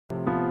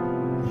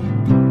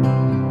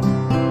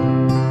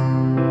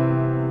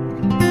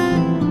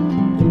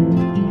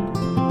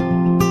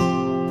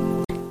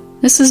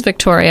This is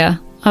Victoria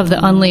of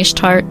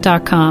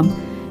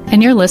theunleashedheart.com,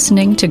 and you're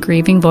listening to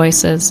Grieving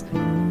Voices,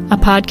 a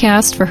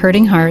podcast for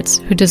hurting hearts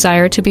who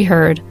desire to be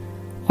heard,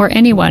 or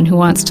anyone who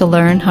wants to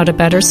learn how to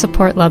better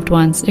support loved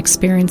ones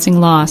experiencing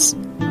loss.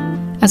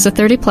 As a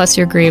 30-plus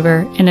year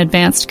griever and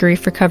advanced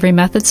grief recovery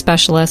method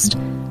specialist,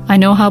 I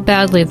know how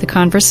badly the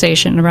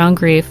conversation around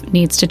grief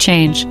needs to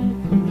change.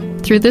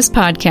 Through this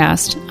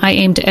podcast, I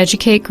aim to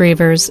educate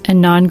grievers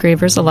and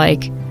non-grievers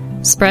alike,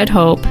 spread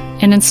hope,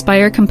 and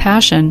inspire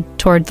compassion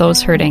toward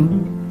those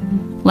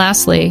hurting.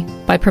 Lastly,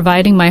 by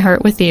providing my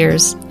heart with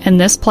ears and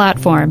this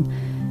platform,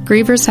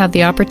 grievers have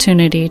the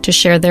opportunity to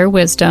share their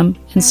wisdom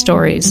and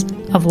stories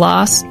of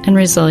loss and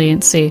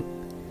resiliency.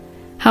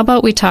 How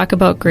about we talk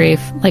about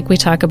grief like we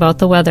talk about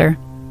the weather?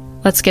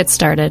 Let's get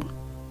started.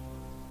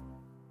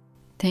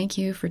 Thank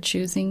you for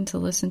choosing to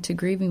listen to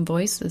Grieving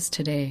Voices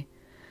today.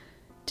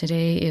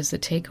 Today is the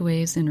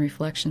Takeaways and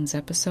Reflections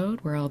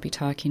episode, where I'll be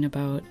talking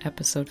about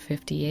episode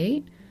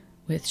 58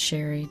 with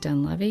Sherry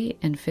Dunleavy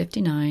and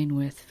 59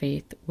 with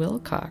Faith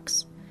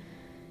Wilcox.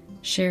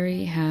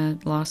 Sherry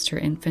had lost her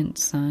infant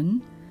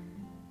son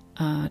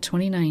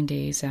 29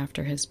 days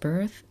after his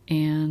birth,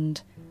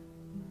 and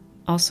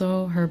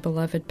also her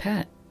beloved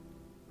pet.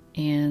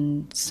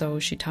 And so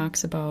she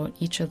talks about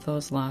each of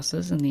those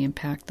losses and the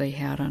impact they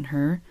had on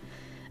her,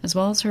 as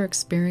well as her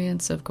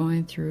experience of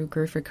going through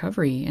grief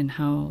recovery and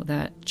how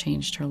that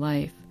changed her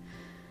life.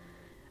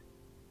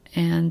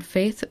 And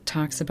Faith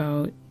talks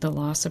about the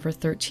loss of her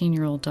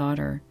 13-year-old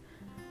daughter.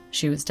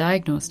 She was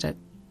diagnosed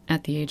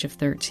at the age of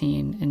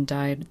 13 and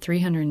died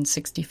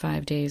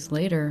 365 days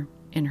later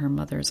in her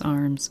mother's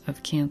arms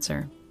of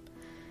cancer.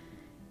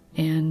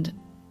 And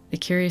the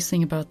curious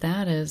thing about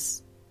that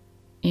is,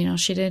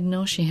 she didn't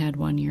know she had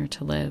 1 year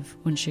to live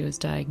when she was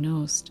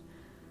diagnosed.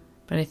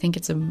 But I think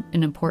it's an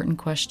important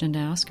question to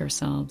ask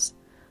ourselves.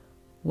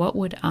 What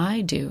would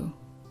I do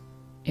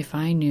if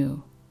I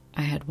knew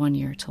I had 1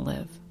 year to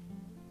live?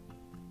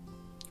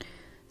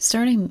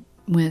 Starting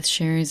with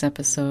Sherry's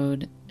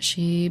episode,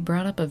 she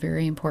brought up a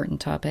very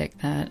important topic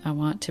that I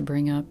want to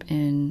bring up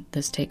in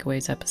this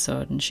Takeaways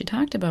episode. And she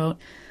talked about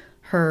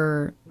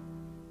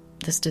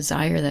this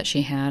desire that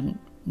she had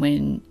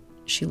when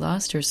she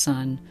lost her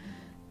son.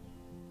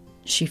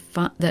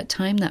 That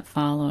time that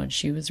followed,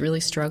 she was really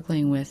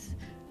struggling with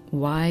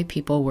why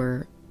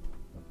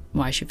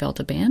she felt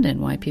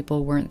abandoned, why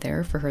people weren't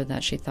there for her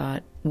that she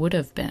thought would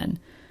have been,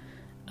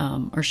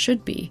 or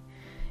should be.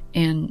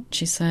 And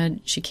she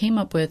said she came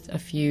up with a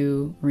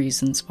few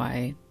reasons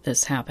why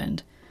this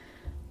happened.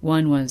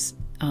 One was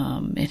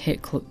it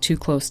hit too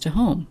close to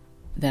home,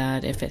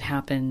 that if it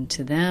happened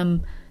to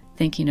them,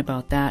 thinking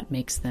about that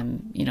makes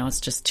them,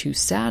 it's just too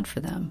sad for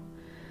them.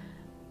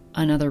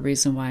 Another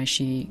reason why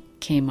she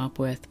came up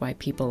with why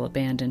people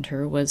abandoned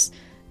her was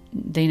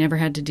they never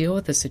had to deal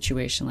with a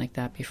situation like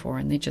that before,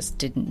 and they just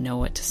didn't know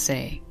what to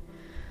say.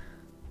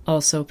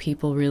 Also,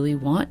 people really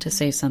want to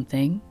say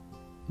something,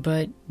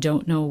 but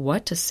don't know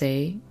what to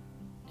say,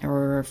 or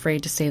are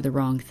afraid to say the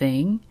wrong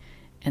thing,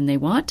 and they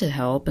want to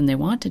help, and they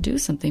want to do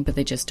something, but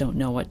they just don't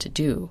know what to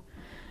do.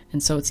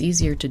 And so it's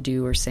easier to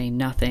do or say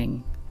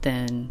nothing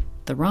than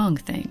the wrong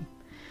thing.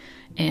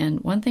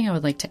 And one thing I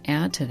would like to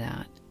add to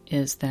that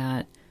is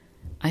that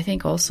I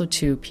think also,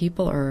 too,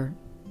 people are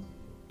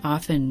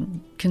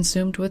often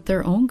consumed with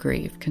their own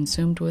grief,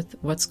 consumed with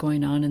what's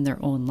going on in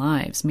their own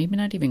lives. Maybe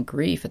not even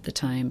grief at the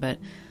time, but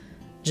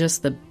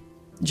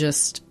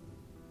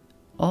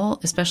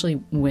especially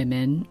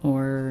women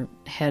or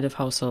head of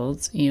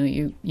households,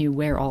 you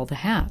wear all the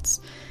hats.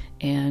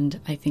 And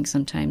I think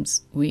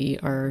sometimes me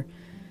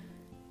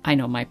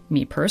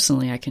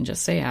personally, I can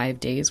just say I have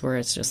days where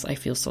it's just, I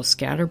feel so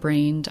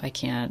scatterbrained.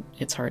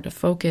 It's hard to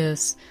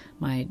focus.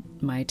 My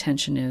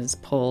attention is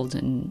pulled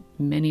in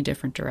many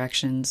different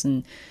directions.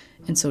 And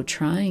so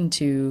trying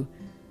to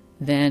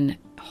then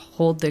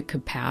hold the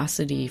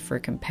capacity for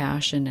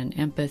compassion and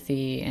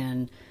empathy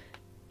and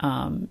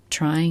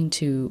trying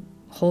to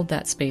hold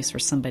that space for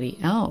somebody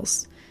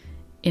else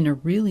in a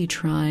really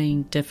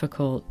trying,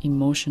 difficult,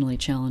 emotionally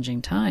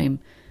challenging time,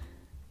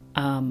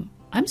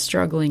 I'm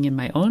struggling in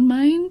my own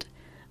mind.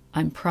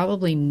 I'm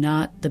probably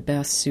not the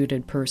best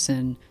suited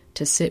person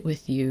to sit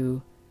with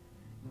you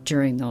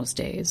during those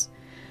days.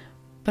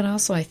 But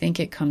also I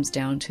think it comes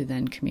down to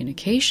then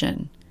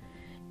communication.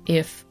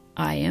 If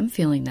I am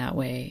feeling that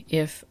way,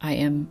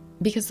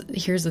 because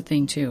here's the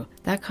thing too,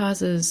 that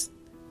causes,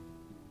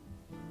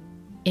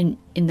 in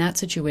that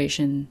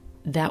situation,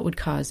 that would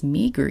cause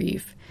me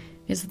grief.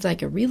 It's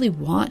like, I really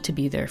want to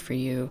be there for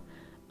you.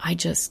 I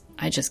just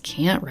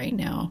can't right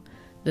now.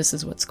 This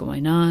is what's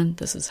going on.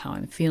 This is how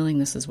I'm feeling.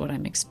 This is what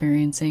I'm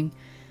experiencing.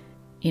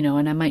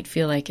 And I might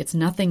feel like it's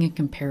nothing in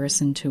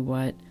comparison to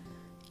what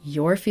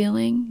you're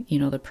feeling,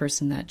 the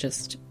person that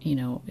just,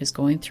 is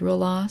going through a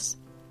loss.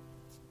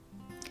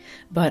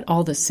 But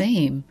all the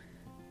same,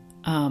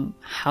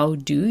 how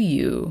do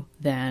you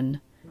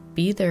then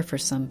be there for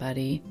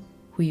somebody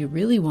who you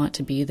really want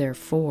to be there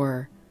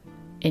for,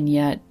 and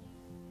yet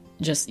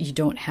just, you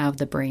don't have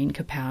the brain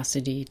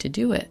capacity to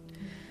do it.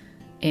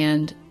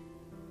 And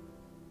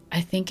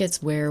I think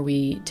it's where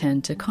we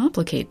tend to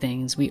complicate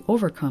things. We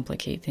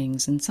overcomplicate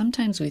things. And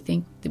sometimes we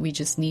think that we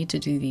just need to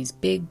do these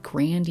big,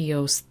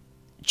 grandiose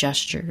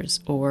gestures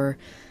or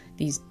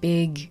these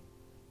big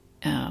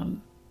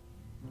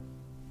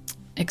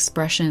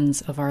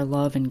expressions of our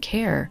love and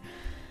care.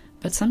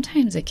 But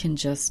sometimes it can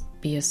just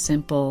be a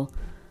simple,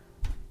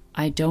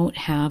 I don't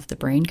have the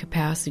brain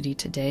capacity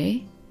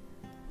today.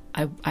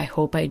 I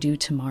hope I do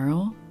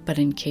tomorrow. But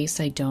in case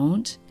I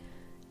don't,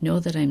 know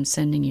that I'm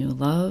sending you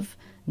love.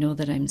 Know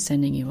that I'm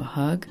sending you a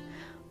hug.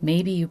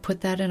 Maybe you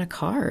put that in a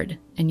card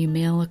and you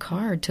mail a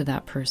card to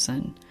that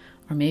person.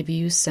 Or maybe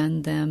you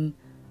send them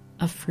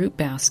a fruit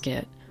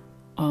basket.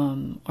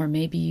 Or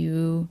maybe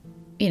you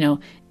know,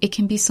 it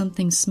can be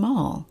something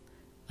small,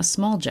 a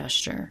small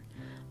gesture.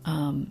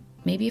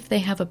 Maybe if they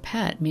have a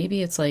pet,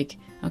 maybe it's like,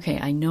 okay,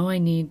 I know I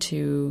need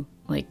to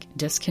like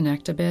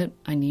disconnect a bit.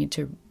 I need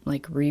to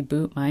like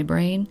reboot my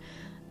brain.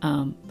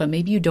 But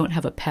maybe you don't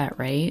have a pet,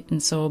 right?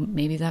 And so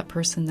maybe that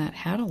person that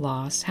had a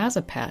loss has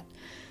a pet.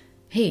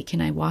 Hey, can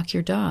I walk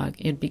your dog?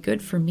 It'd be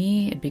good for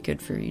me. It'd be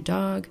good for your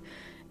dog.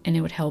 And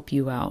it would help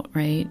you out,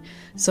 right?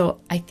 So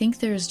I think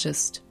there's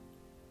just,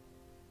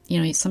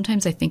 you know,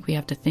 sometimes I think we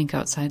have to think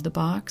outside the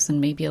box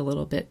and maybe a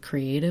little bit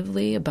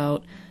creatively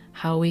about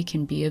how we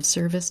can be of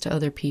service to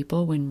other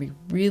people when we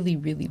really,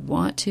 really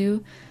want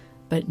to,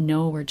 but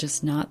no, we're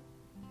just not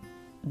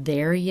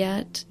there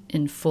yet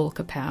in full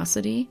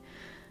capacity,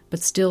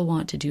 but still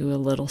want to do a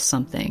little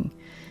something.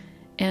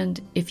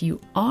 And if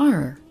you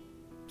are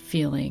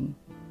feeling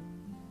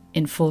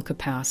in full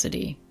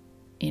capacity,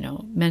 you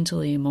know,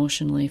 mentally,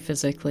 emotionally,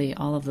 physically,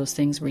 all of those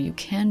things where you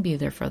can be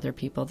there for other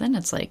people, then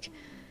it's like,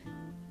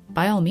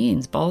 by all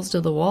means, balls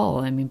to the wall.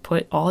 I mean,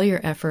 put all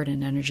your effort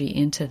and energy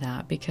into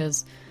that,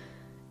 because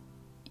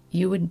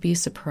you wouldn't be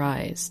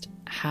surprised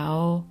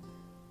how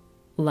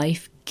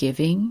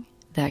life-giving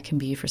that can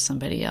be for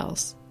somebody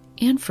else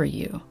and for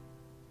you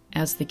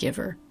as the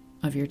giver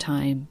of your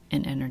time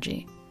and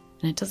energy.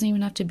 And it doesn't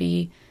even have to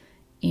be,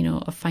 you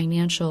know, a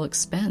financial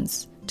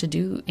expense to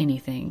do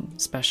anything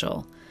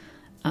special.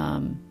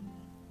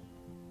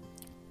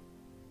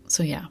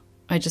 So yeah,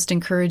 I just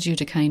encourage you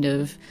to kind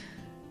of,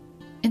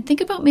 and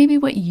think about maybe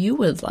what you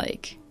would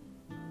like.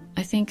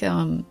 I think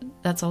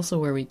that's also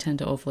where we tend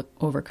to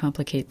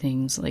overcomplicate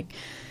things. Like,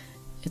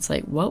 it's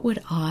like, what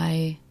would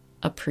I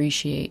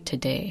appreciate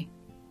today?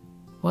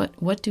 What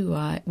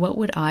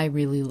would I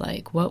really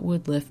like? What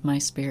would lift my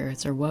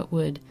spirits, or what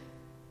would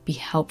be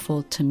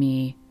helpful to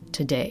me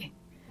today?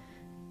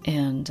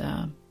 And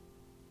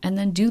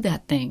then do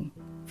that thing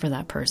for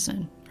that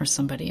person or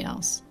somebody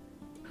else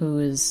who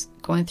is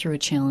going through a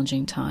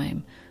challenging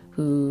time,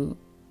 who,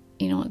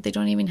 you know, they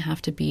don't even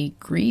have to be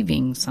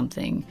grieving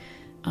something.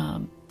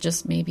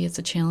 Just maybe it's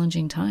a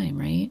challenging time,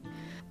 right?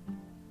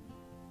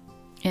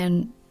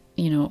 And,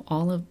 you know,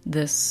 all of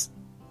this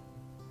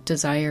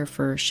desire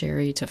for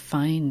Sherry to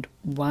find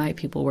why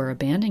people were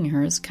abandoning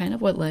her is kind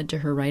of what led to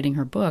her writing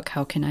her book,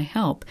 How Can I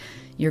Help?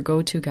 Your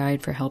go-to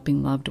guide for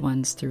helping loved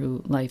ones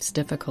through life's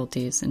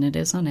difficulties. And it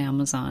is on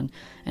Amazon.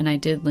 And I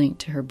did link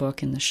to her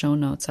book in the show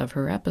notes of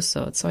her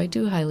episode. So I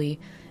do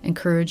highly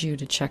encourage you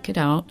to check it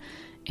out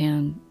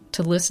and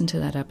to listen to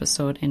that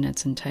episode in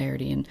its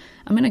entirety. And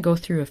I'm going to go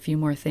through a few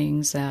more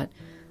things that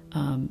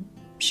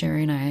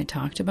Sherry and I had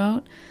talked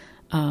about.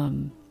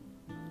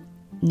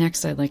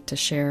 Next, I'd like to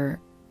share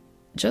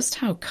just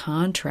how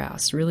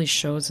contrast really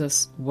shows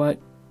us what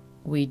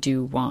we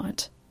do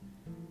want.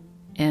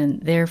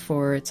 And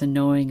therefore, it's a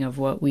knowing of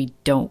what we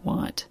don't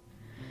want.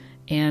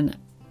 And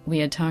we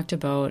had talked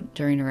about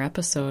during our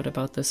episode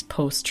about this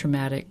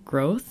post-traumatic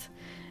growth.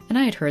 And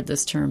I had heard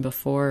this term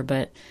before,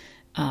 but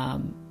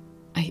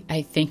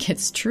I think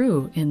it's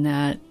true in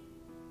that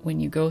when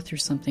you go through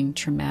something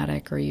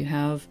traumatic or you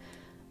have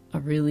a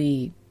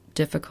really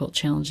difficult,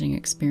 challenging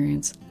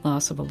experience,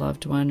 loss of a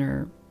loved one,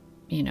 or,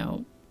 you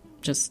know,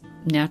 just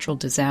natural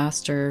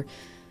disaster,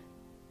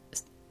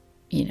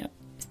 you know,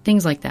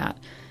 things like that,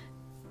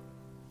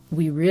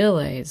 we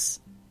realize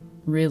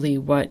really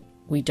what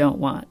we don't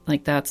want.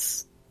 Like,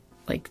 that's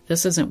like,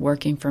 this isn't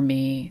working for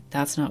me.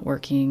 That's not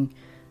working.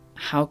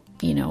 How,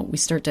 you know, we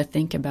start to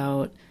think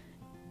about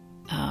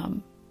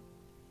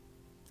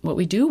what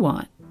we do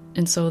want.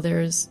 And so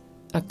there's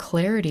a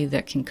clarity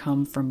that can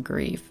come from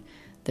grief.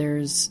 It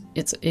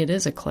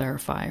is a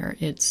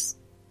clarifier. It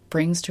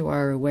brings to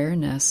our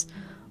awareness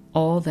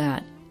all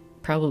that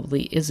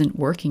probably isn't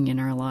working in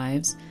our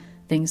lives,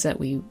 things that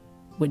we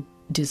would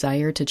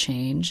desire to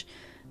change.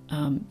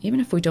 Even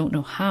if we don't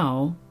know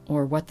how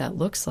or what that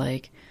looks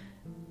like,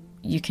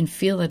 you can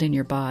feel it in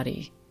your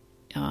body.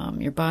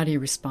 Your body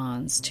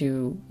responds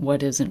to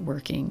what isn't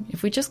working.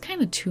 If we just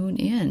kind of tune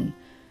in,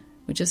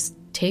 we just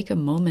take a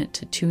moment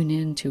to tune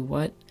in to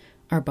what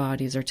our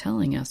bodies are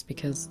telling us,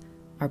 because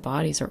our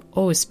bodies are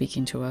always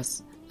speaking to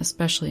us,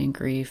 especially in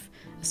grief,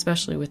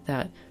 especially with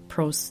that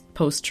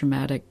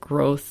post-traumatic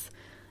growth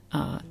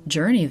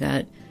journey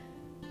that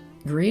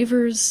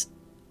grievers,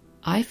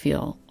 I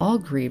feel, all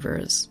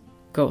grievers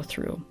go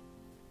through.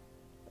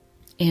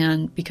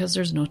 And because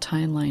there's no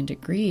timeline to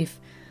grief,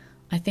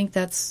 I think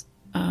that's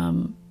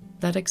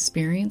that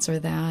experience, or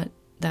that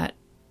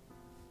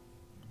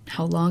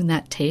how long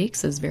that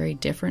takes, is very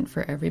different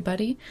for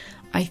everybody.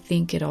 I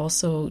think it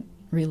also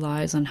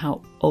relies on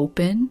how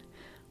open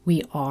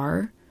we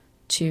are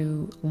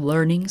to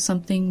learning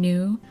something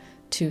new,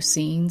 to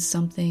seeing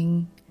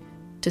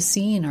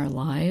our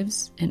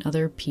lives and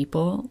other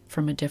people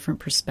from a different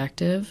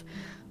perspective.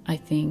 I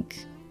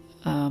think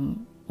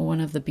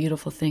one of the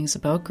beautiful things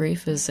about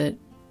grief is it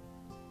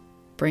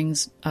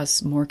brings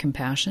us more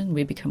compassion.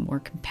 We become more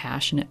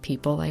compassionate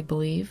people, I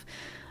believe.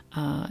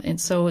 And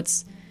so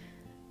it's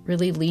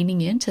really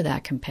leaning into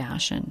that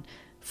compassion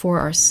for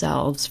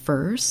ourselves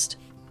first,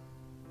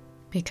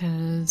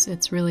 because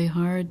it's really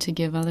hard to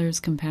give others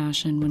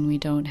compassion when we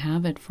don't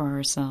have it for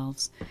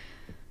ourselves.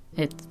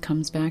 It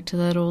comes back to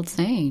that old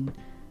saying,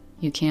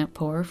 you can't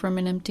pour from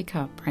an empty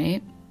cup,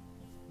 right?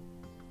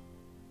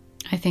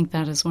 I think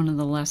that is one of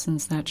the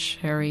lessons that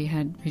Sherry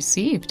had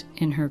received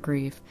in her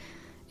grief,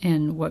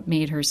 and what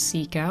made her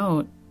seek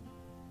out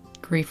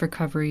grief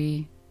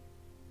recovery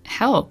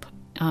help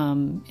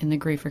in the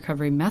grief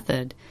recovery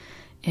method.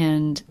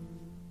 And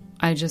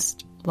I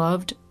just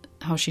loved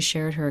how she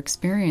shared her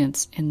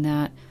experience, in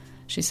that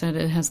she said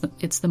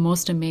it's the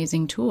most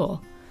amazing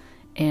tool,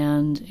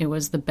 and it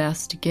was the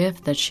best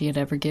gift that she had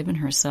ever given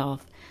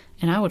herself.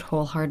 And I would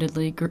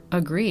wholeheartedly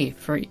agree.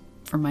 For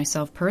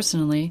myself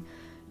personally,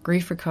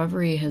 grief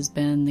recovery has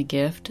been the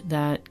gift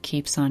that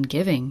keeps on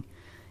giving.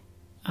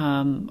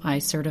 I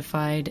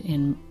certified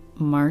in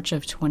March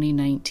of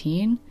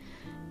 2019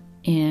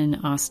 in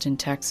Austin,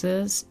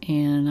 Texas,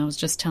 and I was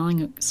just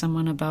telling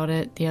someone about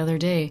it the other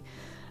day.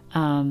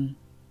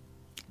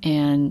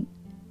 And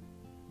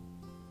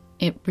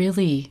it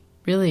really,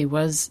 really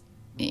was,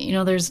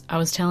 I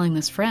was telling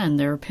this friend,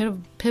 there are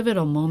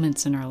pivotal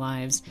moments in our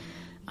lives,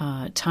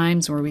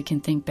 times where we can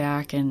think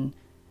back and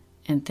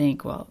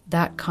think, well,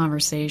 that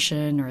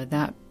conversation, or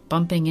that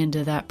bumping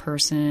into that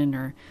person,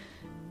 or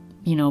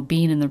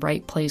being in the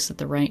right place at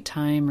the right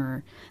time,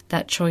 or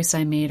that choice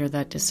I made, or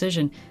that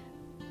decision.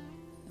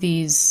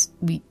 We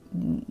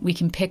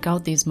can pick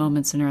out these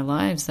moments in our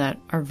lives that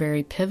are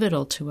very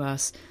pivotal to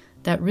us,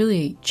 that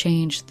really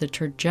change the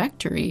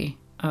trajectory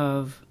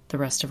of the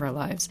rest of our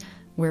lives,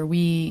 where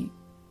we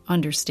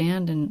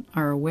understand and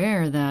are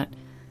aware that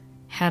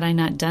had I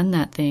not done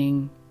that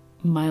thing,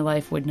 my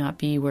life would not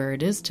be where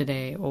it is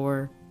today,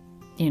 or,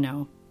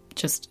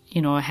 just,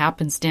 a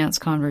happenstance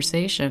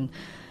conversation.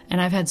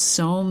 And I've had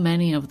so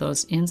many of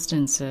those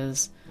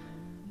instances,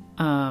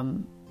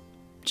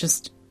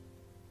 just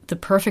the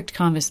perfect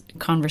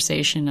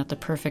conversation at the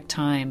perfect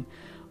time,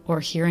 or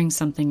hearing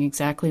something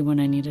exactly when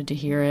I needed to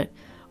hear it,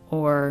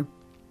 or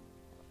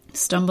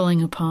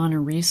stumbling upon a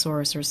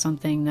resource or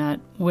something that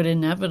would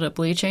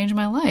inevitably change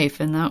my life.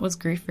 And that was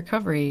grief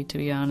recovery, to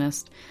be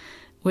honest,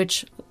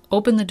 which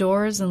opened the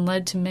doors and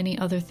led to many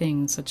other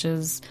things, such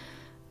as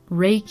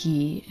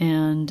Reiki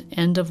and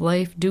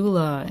end-of-life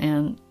doula,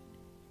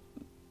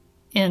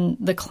 and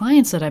the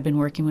clients that I've been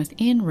working with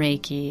in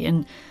Reiki,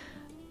 and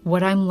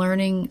what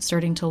I'm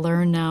starting to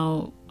learn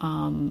now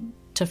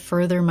to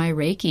further my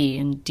Reiki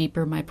and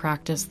deeper my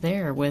practice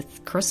there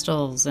with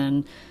crystals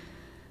and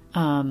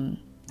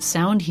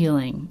sound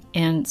healing.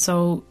 And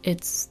so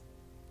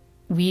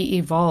we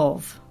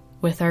evolve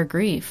with our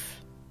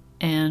grief,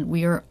 and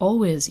we are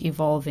always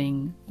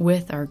evolving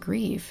with our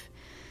grief.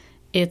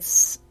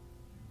 It's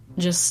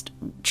just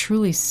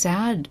truly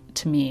sad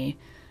to me.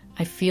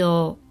 I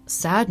feel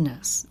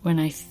sadness when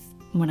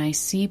I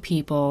see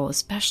people,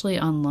 especially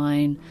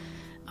online,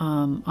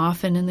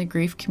 often in the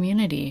grief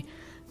community,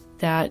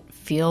 that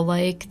feel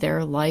like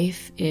their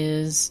life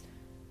is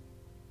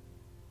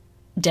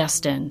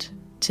destined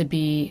to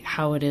be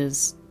how it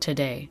is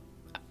today.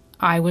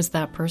 I was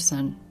that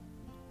person.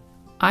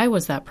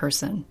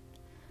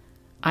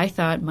 I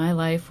thought my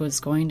life was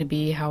going to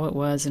be how it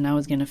was, and I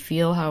was going to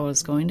feel how I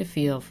was going to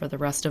feel for the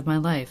rest of my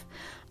life.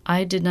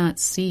 I did not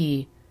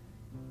see.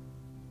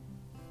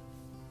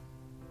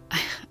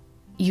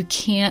 You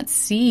can't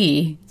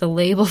see the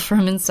label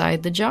from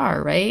inside the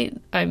jar, right?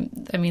 I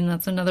mean,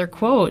 that's another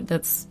quote.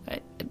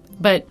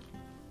 But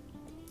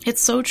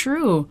it's so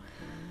true.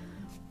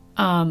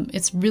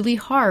 It's really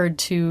hard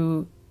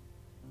to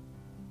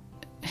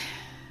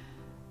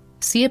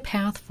see a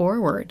path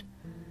forward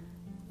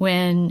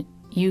when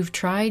you've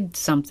tried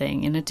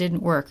something and it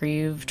didn't work, or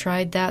you've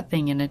tried that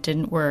thing and it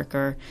didn't work,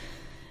 or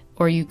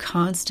you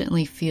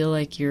constantly feel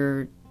like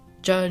you're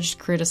judged,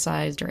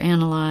 criticized, or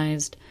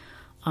analyzed.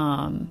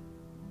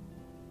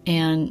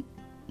 And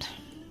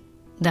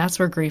that's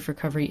where grief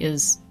recovery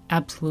is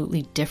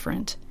absolutely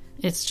different.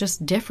 It's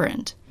just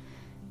different.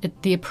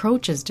 The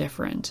approach is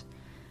different.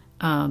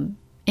 And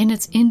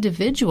it's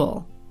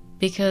individual,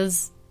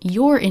 because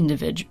you're an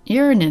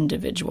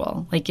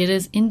individual. Like, it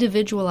is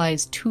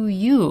individualized to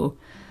you,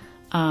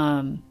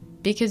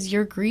 because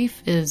your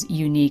grief is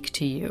unique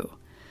to you.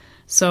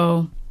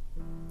 So,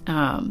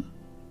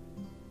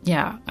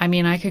 yeah, I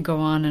mean, I could go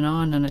on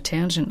a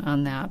tangent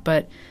on that,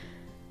 but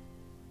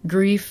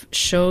grief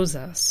shows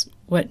us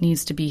what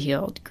needs to be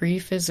healed.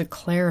 Grief is a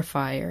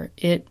clarifier.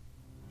 It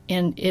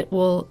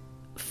will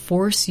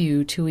force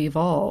you to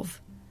evolve.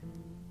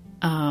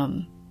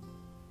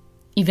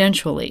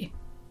 Eventually.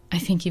 I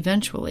think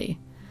eventually.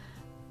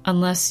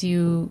 Unless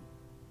you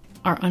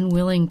are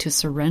unwilling to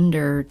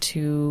surrender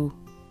to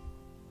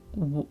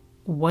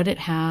what it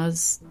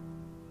has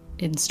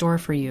in store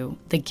for you,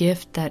 the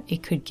gift that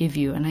it could give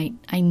you. And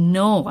I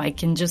know I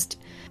can just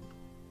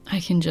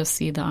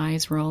see the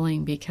eyes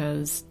rolling,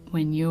 because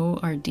when you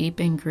are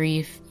deep in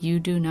grief, you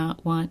do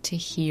not want to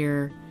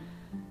hear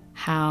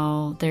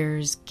how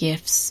there's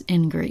gifts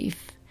in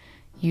grief.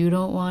 You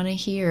don't want to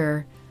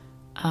hear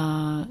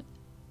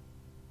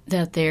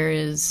that there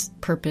is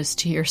purpose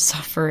to your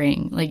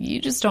suffering. Like, you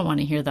just don't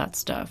want to hear that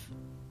stuff.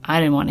 I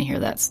didn't want to hear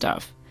that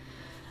stuff.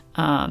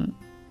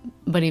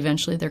 But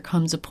eventually there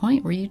comes a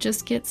point where you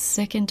just get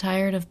sick and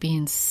tired of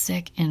being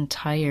sick and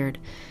tired.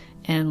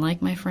 And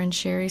like my friend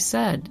Sherry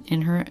said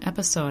in her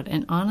episode,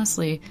 and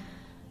honestly,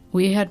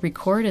 we had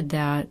recorded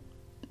that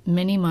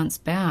many months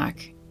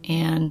back,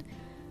 and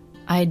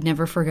I had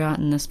never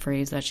forgotten this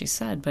phrase that she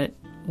said, but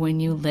when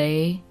you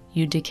lay,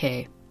 you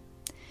decay.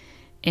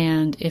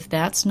 And if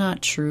that's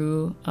not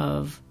true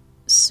of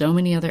so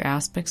many other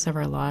aspects of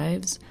our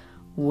lives,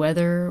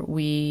 whether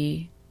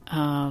we,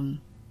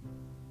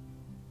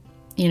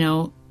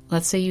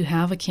 let's say you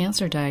have a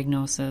cancer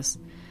diagnosis,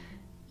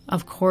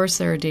 of course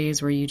there are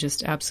days where you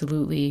just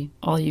absolutely,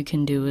 all you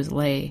can do is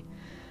lay.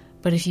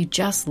 But if you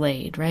just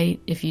laid, right?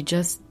 If you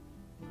just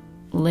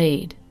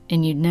laid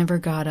and you never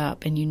got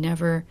up and you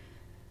never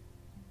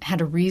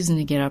had a reason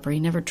to get up, or you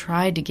never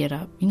tried to get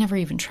up, you never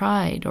even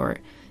tried, or,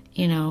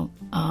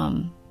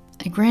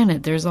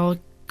 granted, there's all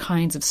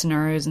kinds of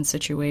scenarios and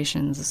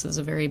situations. This is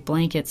a very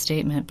blanket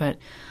statement, but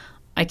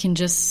I can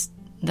just,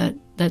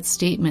 that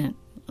statement,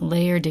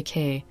 lay or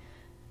decay,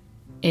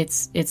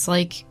 it's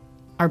like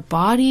our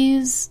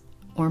bodies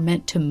were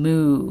meant to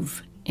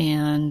move,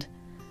 and,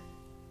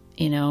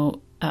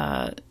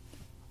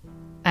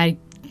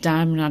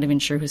 I'm not even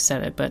sure who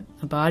said it, but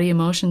a body in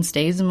motion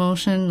stays in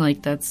motion.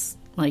 Like, that's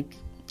like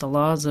the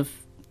laws of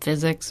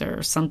physics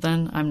or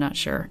something. I'm not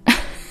sure.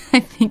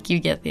 I think you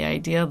get the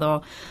idea,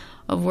 though,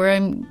 of where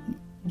I'm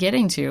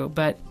getting to.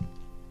 But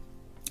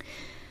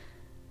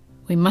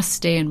we must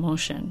stay in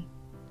motion.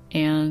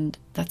 And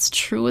that's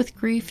true with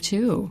grief,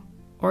 too.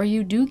 Or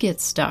you do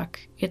get stuck.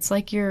 It's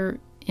like you're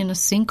in a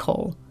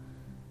sinkhole.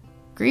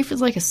 Grief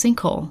is like a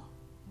sinkhole.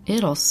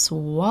 It'll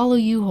swallow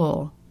you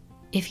whole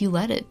if you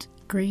let it.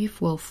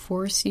 Grief will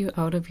force you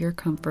out of your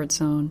comfort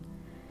zone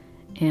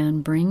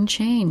and bring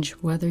change,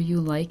 whether you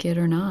like it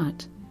or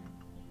not.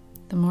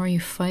 The more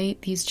you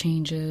fight these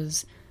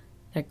changes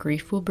that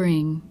grief will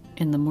bring,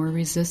 and the more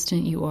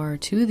resistant you are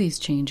to these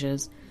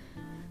changes,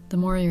 the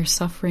more your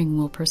suffering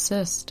will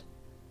persist.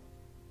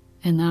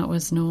 And that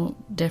was no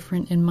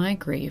different in my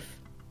grief.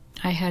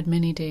 I had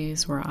many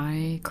days where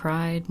I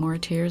cried more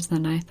tears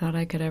than I thought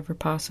I could ever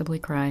possibly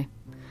cry.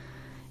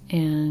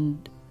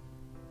 And,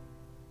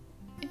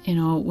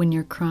 when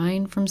you're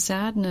crying from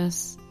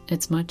sadness,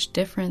 it's much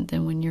different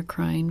than when you're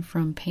crying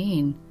from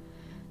pain.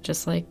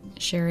 Just like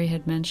Sherry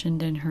had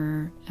mentioned in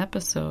her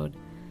episode,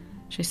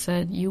 she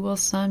said, you will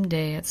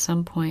someday at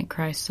some point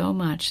cry so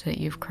much that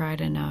you've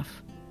cried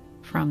enough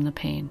from the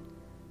pain.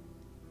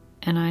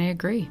 And I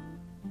agree.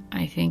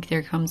 I think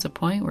there comes a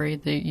point where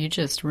you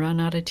just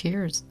run out of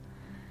tears.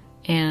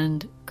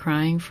 And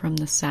crying from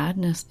the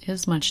sadness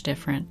is much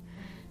different.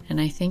 And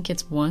I think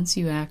it's once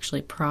you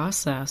actually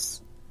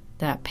process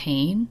that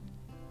pain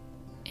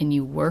and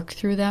you work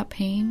through that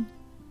pain,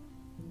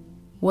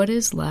 what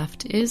is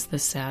left is the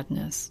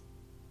sadness.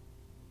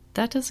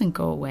 That doesn't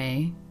go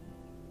away.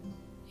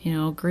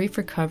 Grief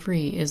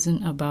recovery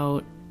isn't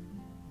about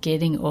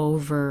getting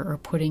over or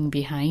putting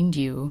behind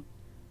you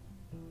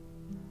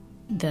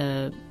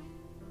the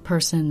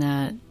person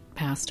that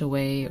passed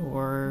away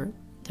or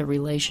the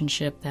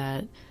relationship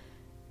that,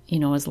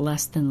 is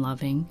less than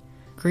loving.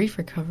 Grief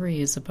recovery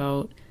is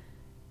about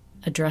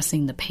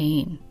addressing the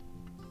pain.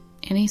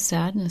 Any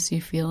sadness you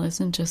feel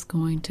isn't just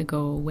going to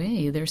go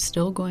away. There's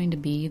still going to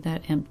be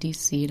that empty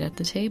seat at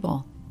the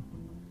table.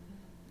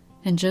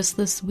 And just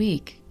this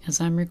week, as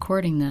I'm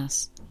recording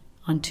this,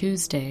 on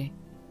Tuesday,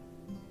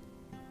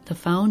 the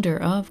founder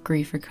of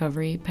Grief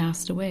Recovery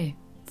passed away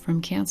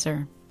from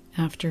cancer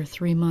after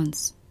 3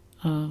 months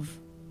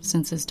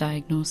since his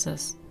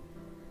diagnosis.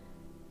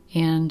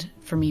 And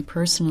for me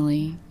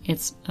personally,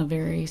 it's a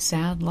very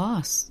sad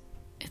loss.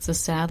 It's a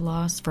sad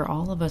loss for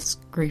all of us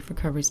grief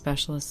recovery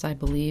specialists, I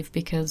believe,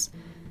 because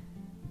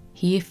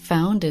he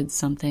founded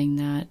something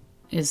that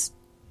is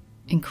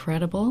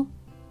incredible,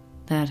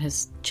 that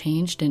has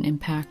changed and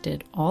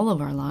impacted all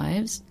of our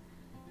lives.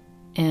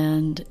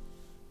 And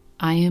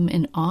I am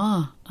in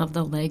awe of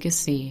the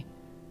legacy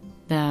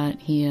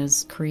that he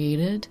has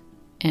created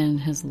and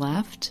has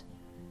left.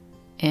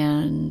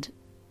 And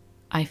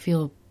I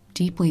feel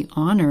deeply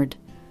honored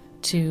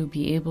to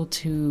be able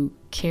to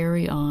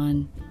carry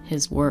on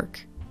his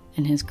work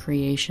and his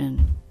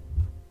creation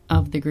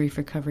of the grief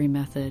recovery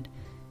method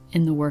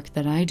in the work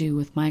that I do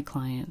with my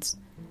clients.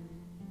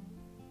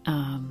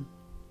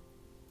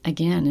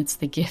 again, it's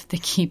the gift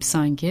that keeps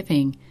on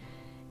giving.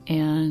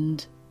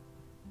 And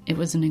it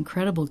was an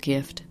incredible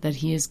gift that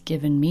he has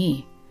given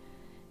me.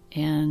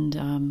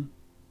 And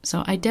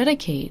so I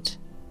dedicate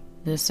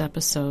this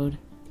episode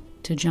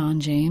to John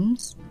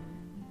James,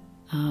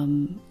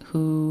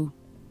 who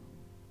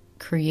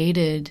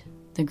created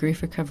the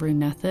grief recovery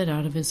method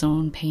out of his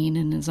own pain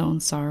and his own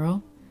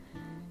sorrow.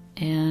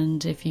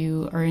 And if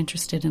you are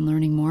interested in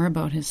learning more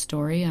about his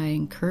story, I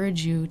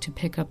encourage you to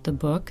pick up the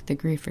book, The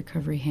Grief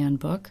Recovery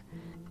Handbook.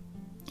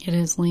 It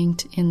is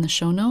linked in the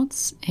show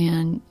notes,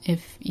 and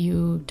if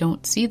you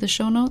don't see the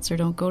show notes or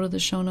don't go to the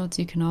show notes,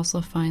 you can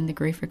also find the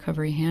Grief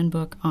Recovery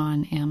Handbook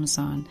on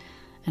Amazon,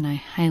 and I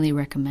highly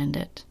recommend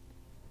it.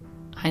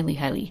 Highly,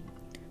 highly.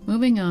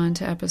 Moving on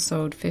to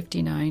episode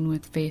 59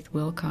 with Faith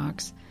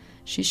Wilcox.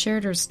 She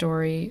shared her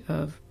story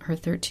of her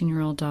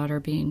 13-year-old daughter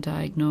being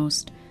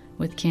diagnosed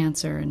with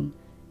cancer and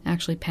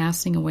actually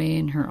passing away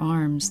in her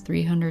arms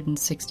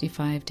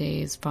 365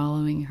 days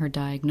following her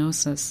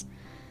diagnosis.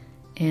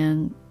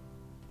 And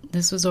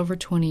this was over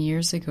 20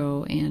 years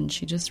ago, and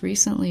she just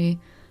recently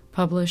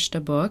published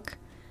a book,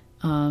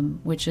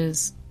 which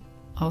is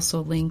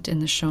also linked in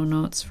the show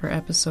notes for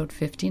episode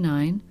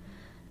 59.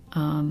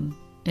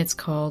 It's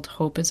called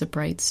Hope is a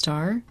Bright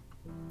Star,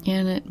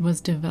 and it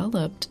was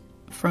developed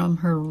from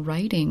her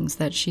writings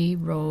that she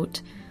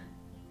wrote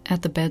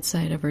at the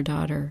bedside of her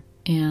daughter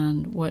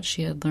and what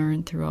she had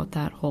learned throughout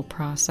that whole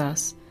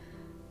process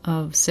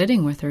of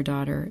sitting with her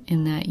daughter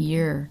in that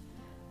year,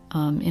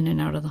 in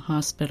and out of the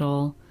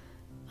hospital,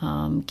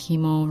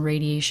 chemo,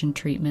 radiation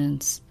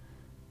treatments,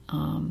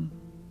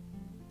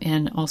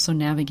 and also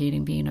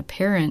navigating being a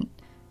parent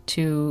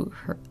to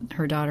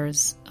her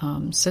daughter's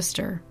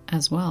sister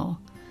as well.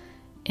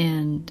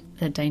 And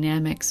the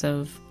dynamics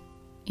of,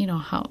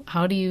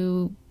 how do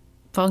you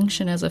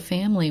function as a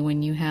family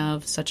when you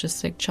have such a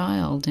sick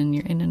child and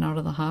you're in and out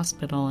of the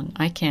hospital? And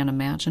I can't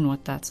imagine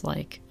what that's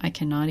like. I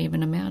cannot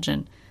even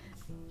imagine.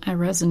 I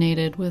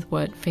resonated with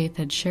what Faith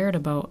had shared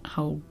about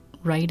how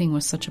writing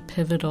was such a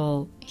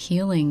pivotal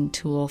healing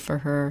tool for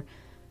her,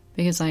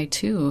 because I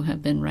too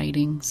have been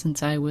writing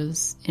since I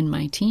was in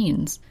my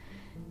teens.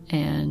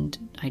 And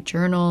I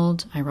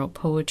journaled, I wrote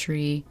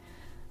poetry.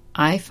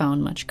 I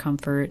found much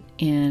comfort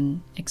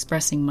in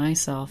expressing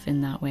myself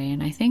in that way.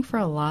 And I think for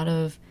a lot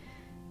of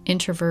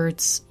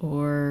introverts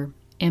or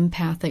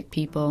empathic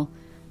people,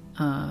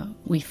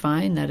 we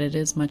find that it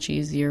is much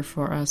easier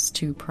for us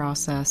to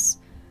process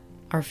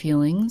our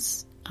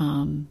feelings.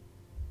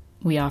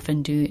 We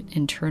often do it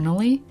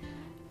internally,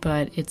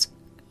 but it's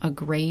a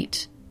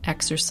great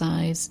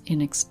exercise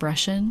in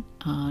expression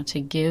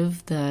to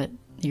give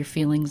your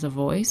feelings a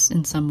voice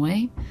in some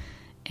way.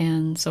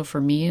 And so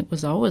for me, it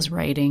was always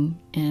writing,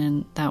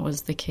 and that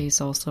was the case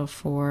also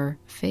for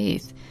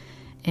Faith.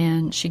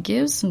 And she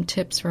gives some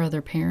tips for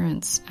other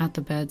parents at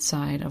the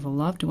bedside of a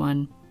loved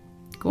one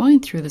going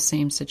through the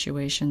same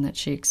situation that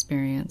she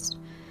experienced.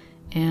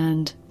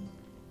 And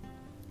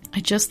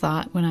I just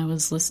thought, when I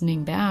was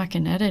listening back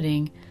and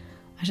editing,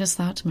 I just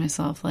thought to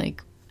myself,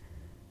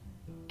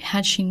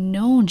 had she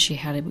known she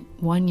had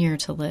 1 year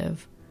to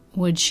live,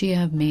 would she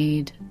have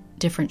made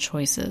different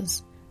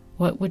choices?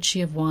 What would she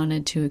have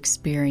wanted to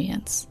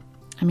experience?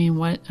 I mean,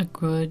 what a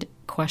good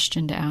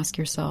question to ask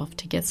yourself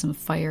to get some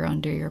fire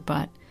under your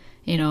butt.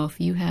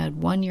 If you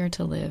had 1 year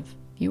to live,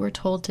 you were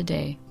told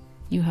today,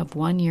 you have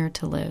 1 year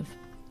to live,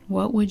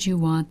 what would you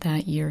want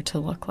that year to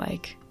look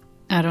like?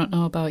 I don't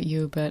know about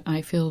you, but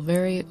I feel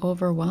very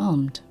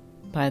overwhelmed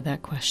by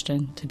that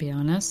question, to be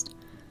honest.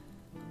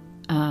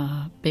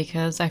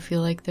 Because I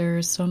feel like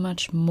there's so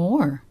much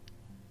more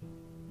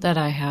that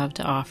I have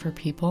to offer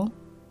people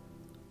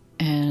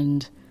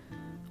and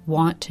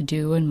want to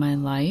do in my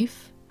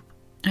life.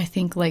 I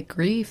think, like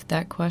grief,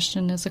 that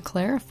question is a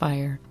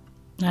clarifier.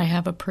 I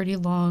have a pretty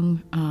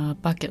long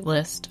bucket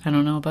list. I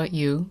don't know about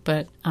you,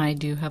 but I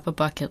do have a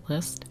bucket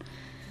list.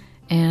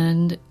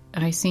 And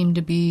I seem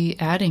to be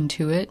adding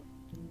to it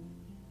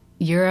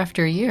year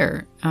after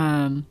year.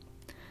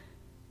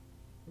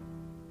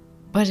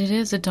 But it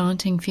is a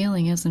daunting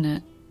feeling, isn't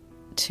it?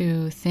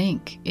 To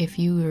think if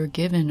you were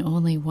given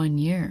only 1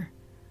 year.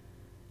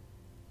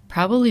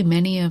 Probably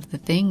many of the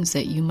things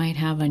that you might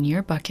have on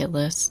your bucket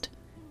list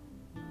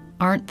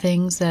aren't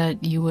things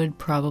that you would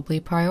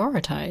probably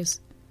prioritize.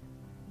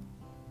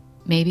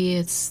 Maybe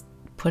it's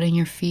putting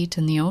your feet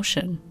in the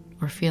ocean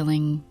or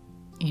feeling,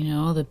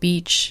 the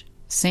beach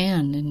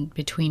sand in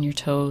between your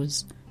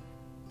toes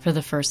for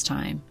the first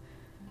time,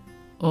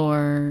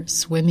 or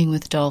swimming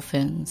with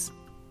dolphins.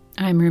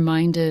 I'm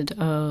reminded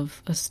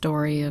of a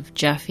story of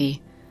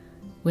Jeffy,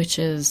 which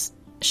is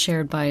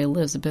shared by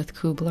Elizabeth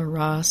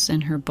Kubler-Ross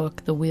in her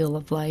book, The Wheel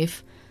of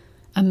Life,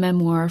 a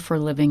memoir for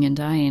living and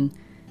dying.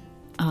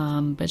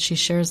 But she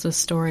shares the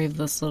story of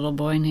this little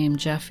boy named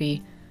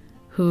Jeffy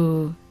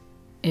who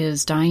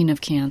is dying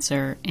of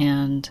cancer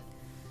and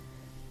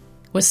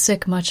was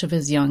sick much of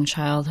his young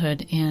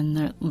childhood.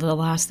 And the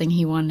last thing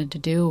he wanted to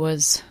do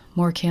was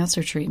more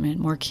cancer treatment,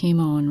 more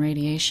chemo and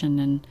radiation.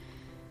 And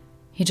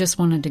he just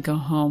wanted to go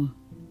home.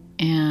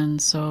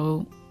 And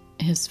so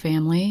his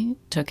family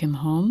took him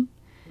home,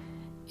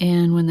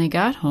 And when they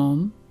got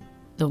home,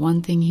 the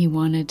one thing he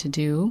wanted to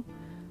do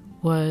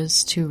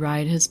was to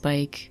ride his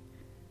bike.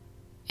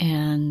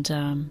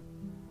 And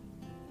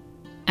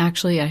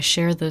actually, I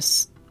share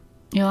this.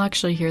 You'll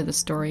actually hear the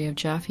story of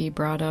Jeffy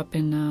brought up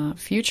in a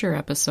future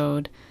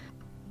episode.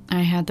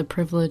 I had the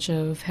privilege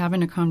of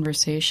having a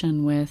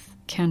conversation with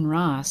Ken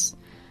Ross,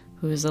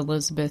 who is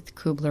Elizabeth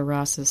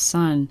Kubler-Ross's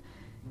son,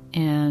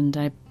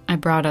 and I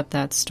brought up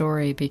that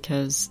story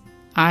because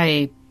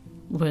I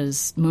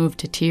was moved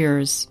to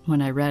tears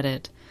when I read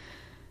it.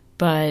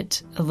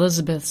 But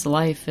Elizabeth's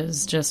life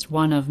is just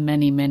one of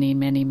many, many,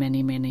 many,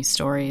 many, many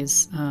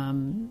stories.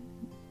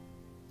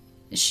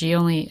 She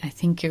only, I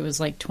think it was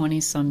like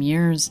 20-some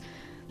years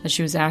that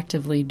she was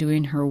actively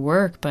doing her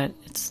work, but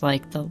it's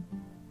like the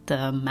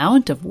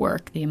amount of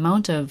work, the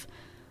amount of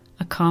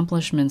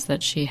accomplishments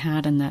that she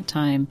had in that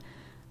time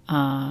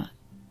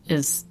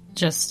is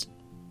just,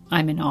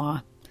 I'm in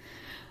awe.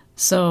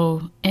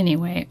 So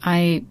anyway,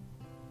 I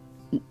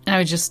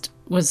just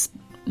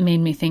made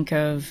me think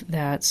of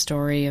that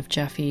story of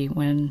Jeffy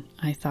when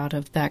I thought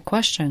of that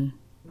question.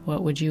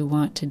 What would you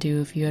want to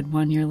do if you had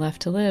 1 year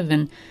left to live?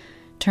 And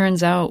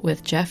turns out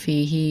with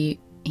Jeffy,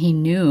 he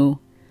knew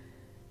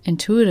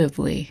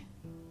intuitively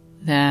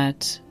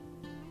that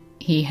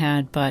he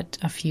had but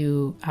a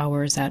few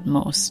hours at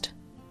most.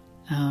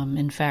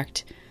 In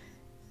fact,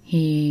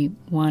 he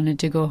wanted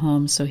to go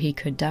home so he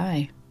could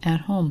die at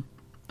home.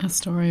 The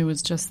story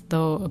was just,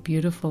 though, a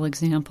beautiful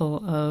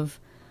example of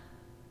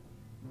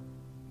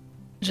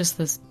just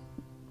this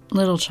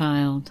little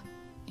child,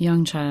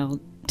 young child,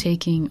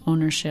 taking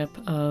ownership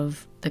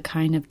of the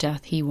kind of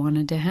death he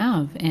wanted to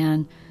have.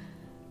 And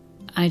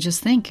I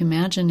just think,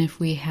 imagine if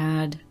we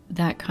had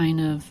that kind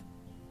of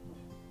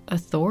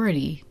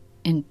authority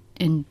and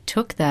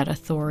took that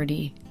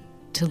authority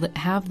to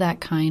have that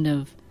kind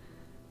of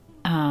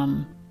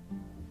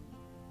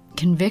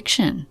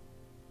conviction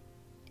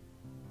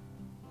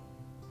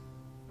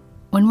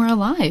when we're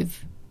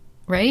alive,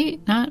 right?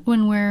 Not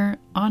when we're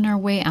on our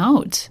way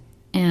out.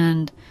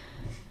 And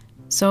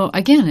so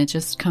again, it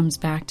just comes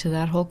back to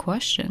that whole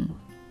question.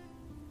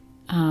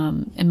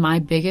 And my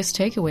biggest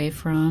takeaway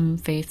from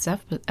Faith's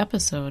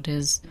episode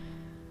is,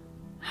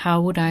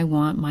 how would I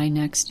want my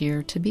next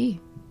year to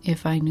be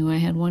if I knew I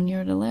had 1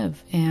 year to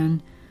live?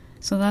 And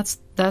so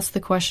that's the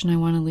question I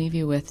want to leave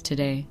you with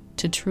today,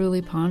 to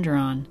truly ponder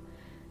on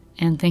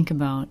and think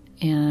about.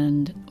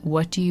 And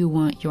what do you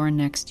want your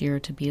next year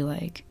to be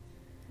like?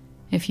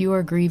 If you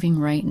are grieving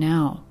right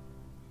now,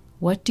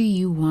 what do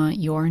you want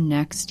your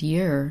next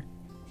year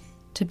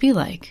to be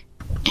like?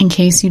 In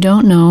case you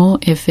don't know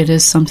if it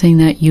is something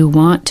that you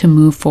want to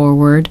move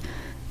forward,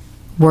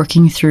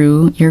 working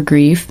through your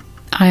grief,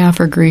 I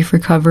offer grief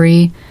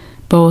recovery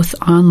both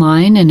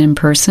online and in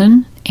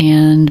person,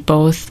 and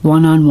both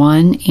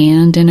one-on-one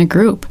and in a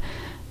group.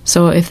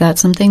 So if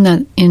that's something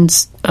that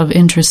is of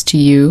interest to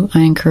you,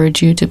 I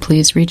encourage you to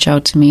please reach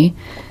out to me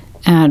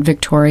at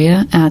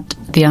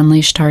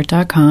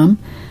victoria@theunleashedheart.com,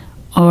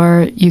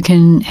 or you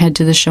can head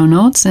to the show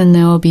notes and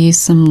there will be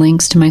some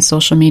links to my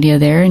social media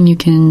there, and you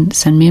can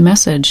send me a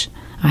message.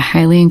 I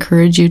highly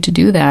encourage you to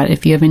do that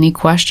if you have any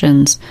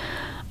questions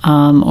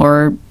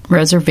or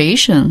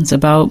reservations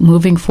about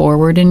moving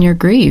forward in your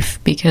grief,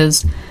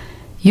 because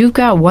you've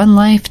got one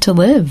life to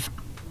live.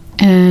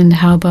 And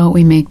how about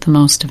we make the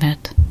most of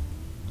it,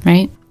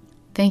 right?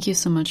 Thank you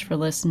so much for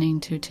listening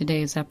to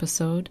today's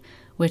episode,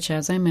 which,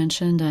 as I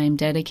mentioned, I am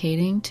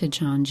dedicating to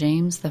John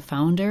James, the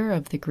founder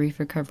of the Grief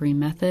Recovery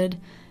Method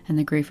and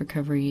the Grief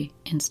Recovery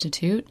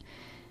Institute,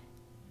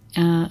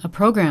 a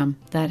program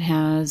that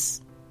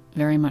has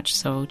very much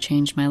so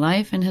changed my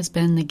life and has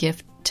been the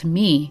gift to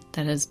me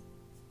that has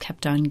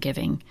kept on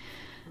giving.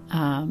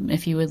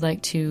 If you would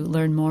like to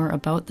learn more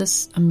about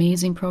this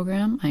amazing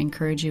program, I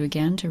encourage you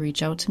again to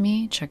reach out to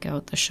me, check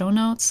out the show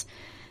notes,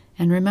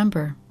 and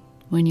remember,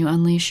 when you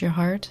unleash your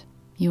heart,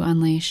 you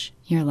unleash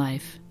your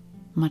life.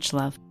 Much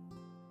love.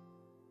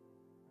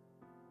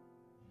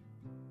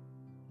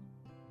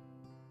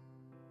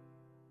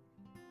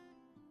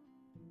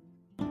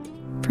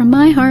 From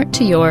my heart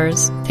to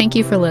yours, thank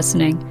you for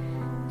listening.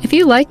 If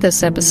you like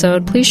this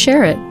episode, please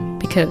share it,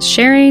 because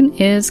sharing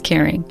is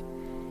caring.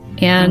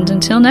 And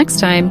until next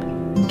time,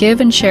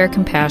 give and share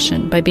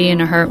compassion by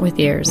being a heart with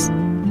ears.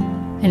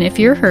 And if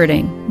you're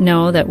hurting,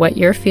 know that what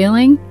you're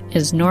feeling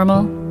is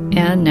normal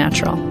and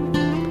natural.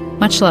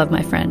 Much love,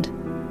 my friend.